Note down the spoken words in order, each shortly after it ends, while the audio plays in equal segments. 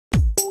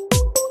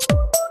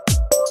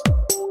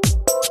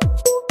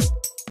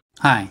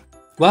Hi,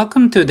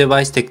 welcome to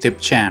Device Tech Tip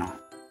channel.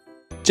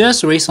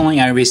 Just recently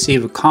I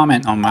received a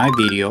comment on my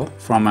video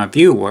from a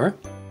viewer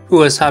who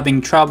was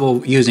having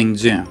trouble using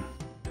Zoom.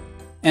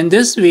 In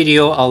this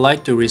video, I'd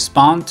like to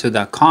respond to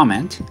that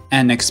comment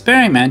and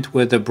experiment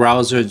with the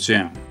browser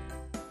Zoom.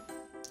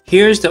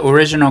 Here's the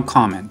original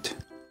comment.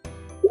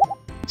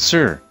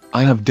 Sir,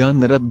 I have done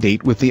that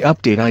update with the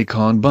update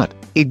icon, but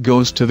it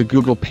goes to the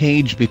Google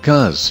page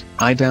because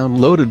I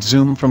downloaded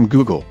Zoom from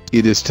Google.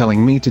 It is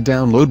telling me to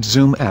download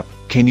Zoom app.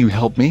 Can you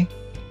help me?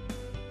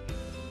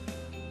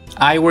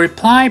 I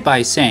reply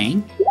by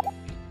saying,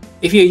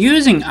 if you're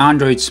using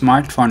Android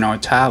smartphone or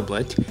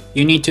tablet,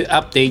 you need to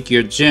update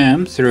your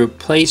Zoom through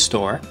Play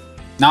Store,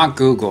 not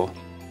Google.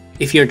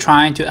 If you're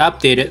trying to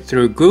update it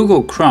through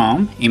Google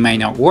Chrome, it may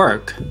not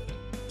work.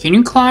 Can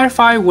you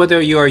clarify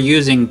whether you are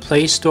using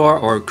Play Store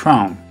or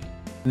Chrome?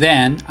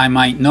 Then I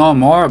might know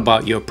more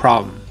about your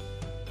problem.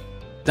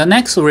 The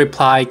next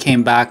reply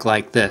came back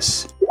like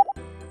this.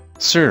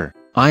 Sir,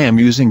 I am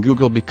using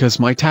Google because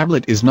my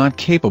tablet is not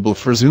capable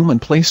for Zoom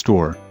and Play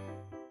Store.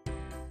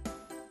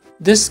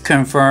 This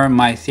confirmed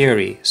my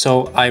theory,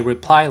 so I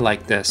reply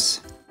like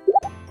this.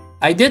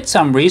 I did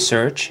some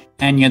research,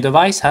 and your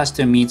device has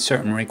to meet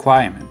certain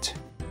requirements.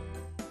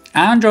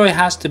 Android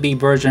has to be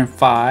version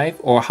 5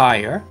 or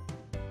higher,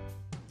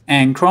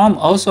 and Chrome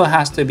also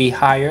has to be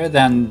higher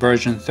than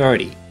version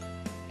 30.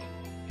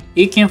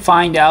 You can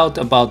find out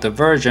about the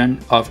version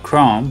of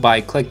Chrome by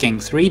clicking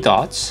 3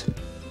 dots,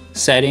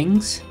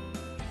 Settings,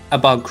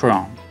 About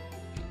Chrome.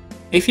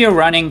 If you're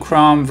running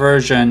Chrome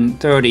version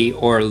 30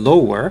 or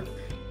lower,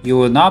 you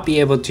will not be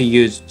able to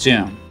use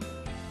Zoom.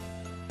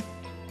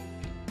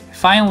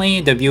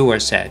 Finally, the viewer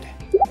said,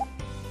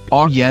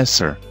 Oh yes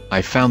sir,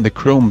 I found the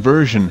Chrome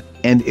version,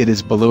 and it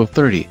is below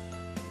 30.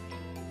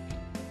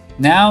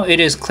 Now it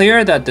is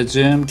clear that the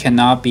Zoom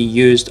cannot be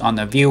used on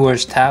the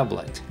viewer's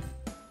tablet.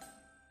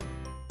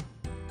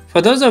 For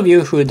those of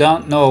you who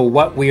don't know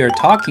what we are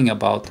talking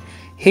about,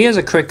 here's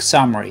a quick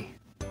summary.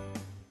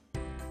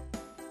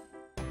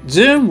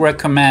 Zoom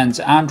recommends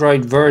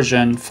Android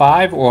version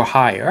 5 or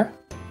higher,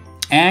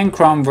 and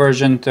Chrome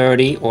version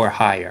 30 or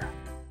higher.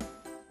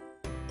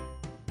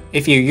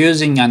 If you're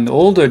using an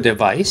older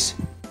device,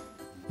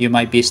 you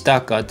might be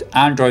stuck at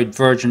Android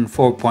version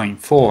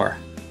 4.4.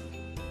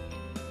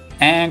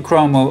 And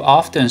Chrome will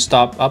often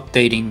stop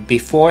updating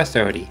before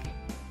 30.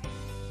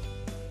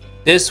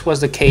 This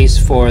was the case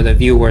for the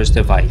viewer's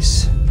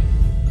device.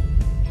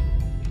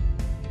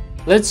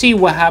 Let's see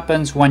what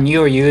happens when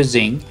you're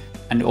using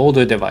an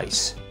older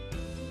device.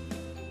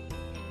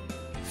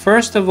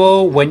 First of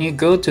all, when you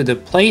go to the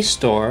Play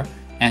Store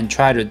and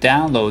try to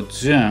download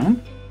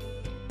Zoom,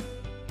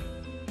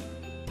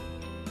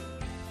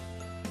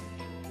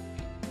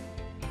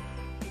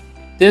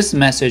 this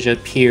message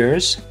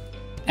appears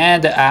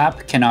and the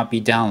app cannot be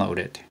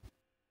downloaded.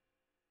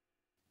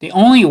 The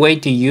only way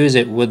to use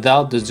it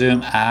without the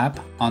Zoom app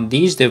on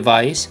these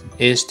devices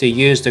is to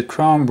use the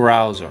Chrome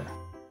browser.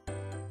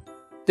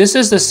 This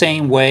is the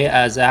same way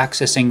as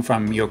accessing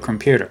from your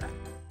computer.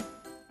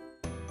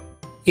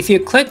 If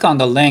you click on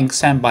the link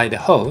sent by the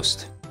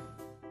host,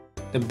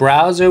 the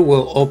browser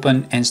will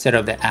open instead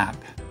of the app.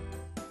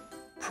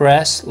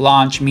 Press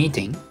Launch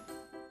Meeting.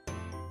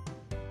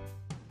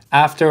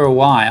 After a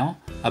while,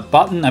 a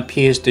button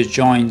appears to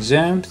join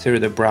Zoom through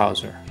the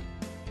browser.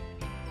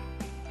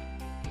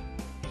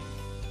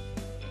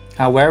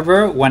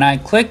 However, when I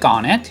click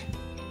on it,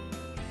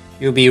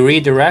 you'll be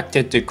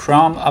redirected to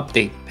Chrome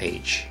update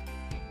page.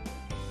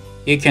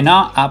 You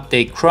cannot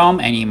update Chrome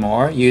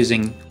anymore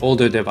using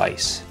older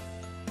device.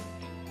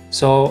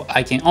 So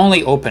I can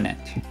only open it.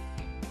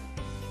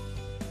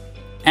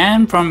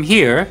 And from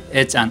here,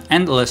 it's an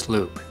endless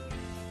loop.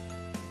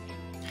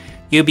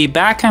 You'll be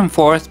back and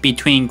forth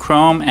between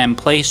Chrome and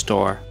Play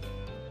Store.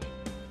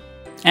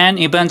 And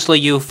eventually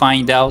you'll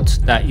find out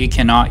that you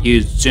cannot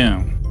use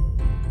Zoom.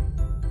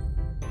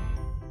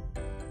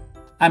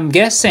 I'm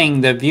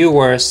guessing the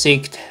viewer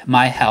sought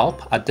my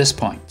help at this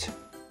point.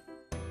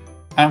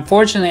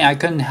 Unfortunately, I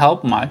couldn't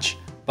help much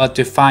but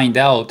to find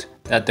out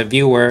that the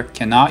viewer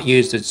cannot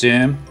use the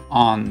Zoom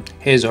on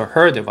his or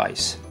her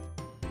device.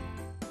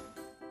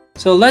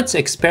 So let's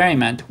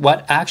experiment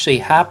what actually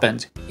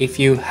happens if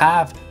you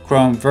have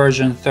Chrome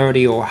version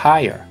 30 or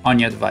higher on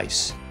your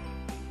device.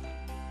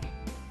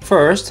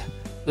 First,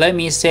 let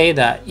me say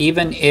that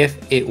even if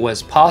it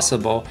was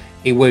possible,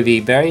 it would be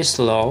very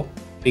slow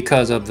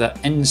because of the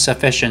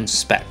insufficient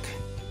spec.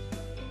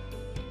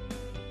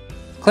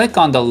 Click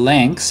on the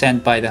link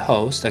sent by the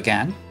host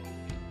again,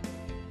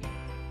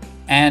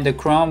 and the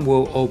Chrome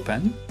will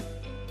open.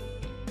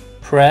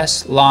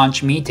 Press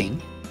Launch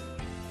Meeting.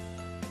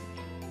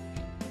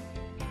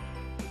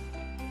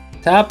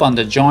 Tap on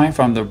the Join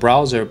from the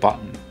Browser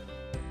button.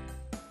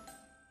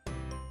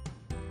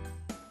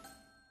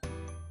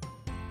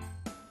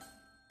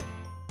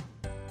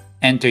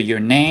 Enter your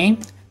name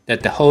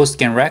that the host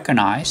can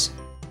recognize.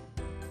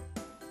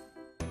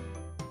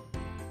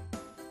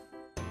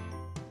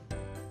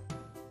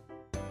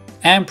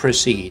 And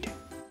proceed.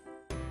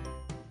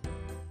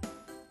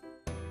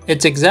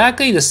 It's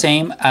exactly the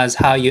same as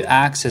how you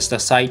access the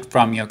site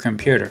from your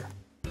computer.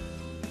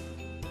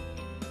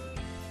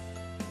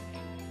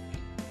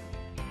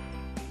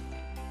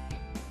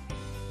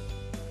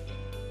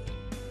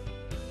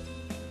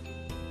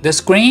 The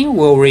screen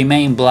will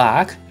remain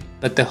black,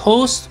 but the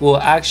host will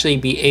actually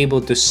be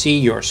able to see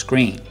your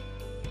screen.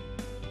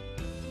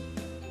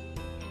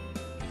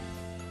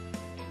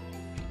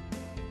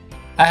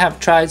 I have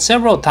tried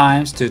several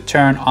times to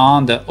turn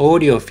on the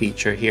audio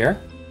feature here,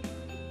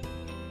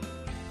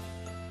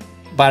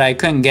 but I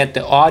couldn't get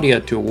the audio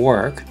to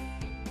work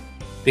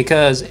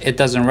because it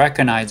doesn't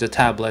recognize the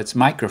tablet's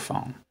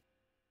microphone.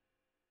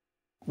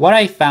 What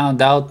I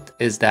found out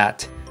is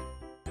that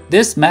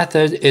this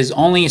method is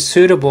only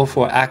suitable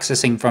for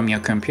accessing from your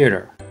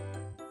computer,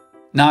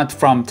 not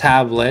from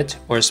tablet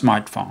or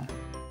smartphone.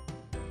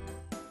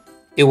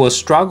 It will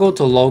struggle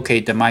to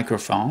locate the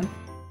microphone.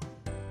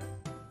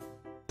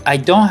 I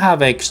don't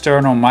have an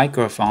external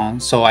microphone,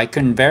 so I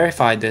couldn't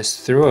verify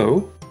this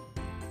through.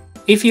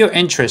 If you're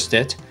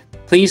interested,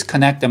 please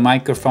connect the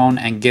microphone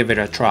and give it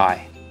a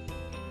try.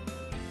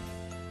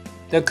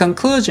 The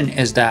conclusion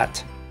is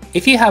that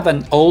if you have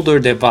an older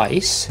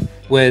device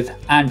with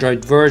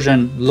Android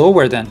version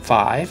lower than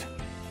 5,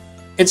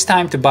 it's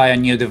time to buy a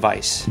new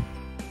device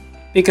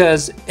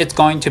because it's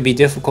going to be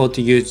difficult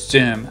to use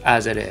Zoom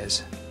as it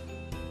is.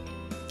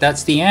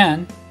 That's the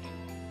end.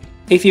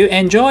 If you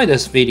enjoyed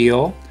this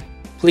video,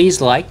 please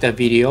like the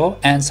video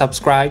and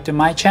subscribe to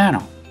my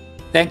channel.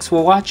 Thanks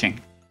for watching.